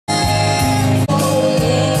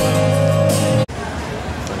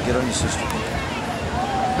your sister.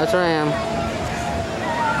 That's where I am.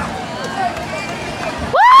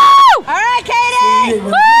 Woo! All right, Katie!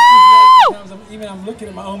 Woo! Even I'm looking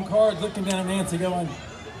at my own cards, looking down at Nancy going,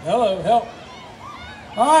 hello, help.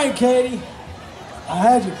 All right, Katie. I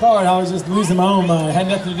had your card. I was just losing my own mind. It had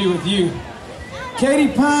nothing to do with you.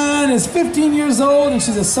 Katie Pine is 15 years old and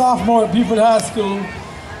she's a sophomore at Beaufort High School.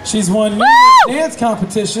 She's won numerous dance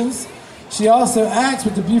competitions. She also acts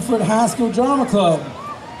with the Beaufort High School Drama Club.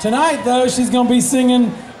 Tonight, though, she's going to be singing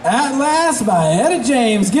At Last by Etta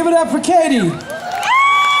James. Give it up for Katie.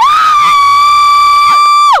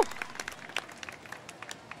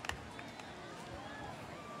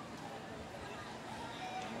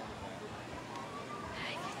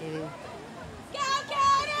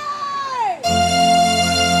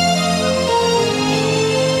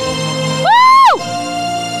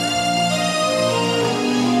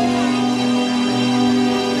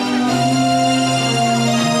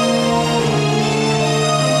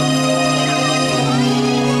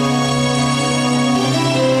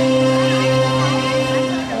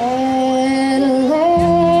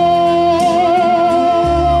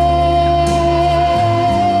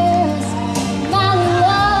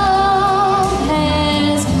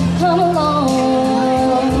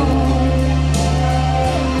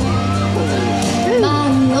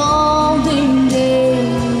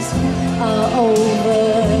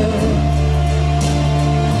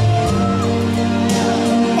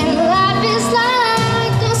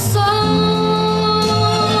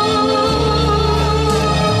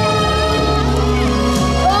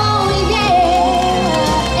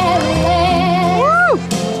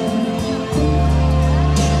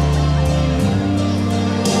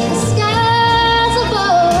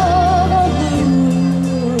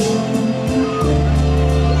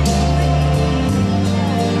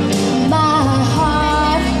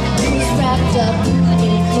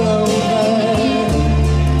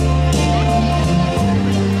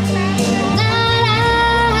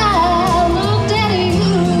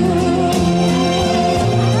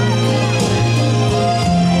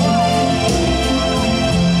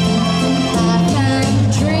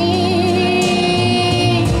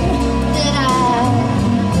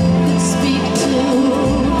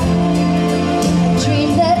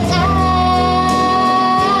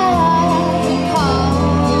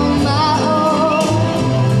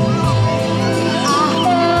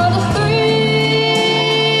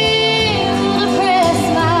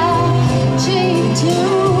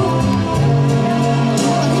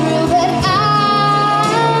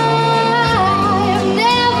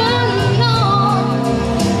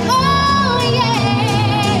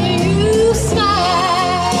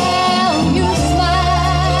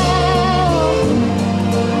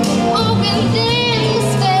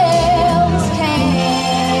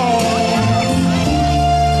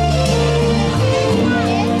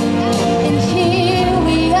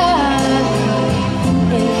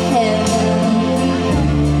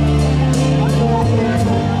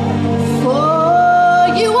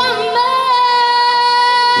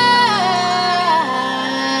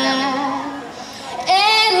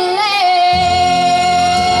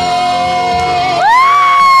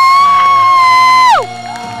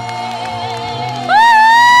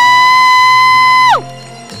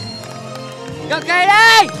 Go,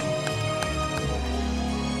 Katie!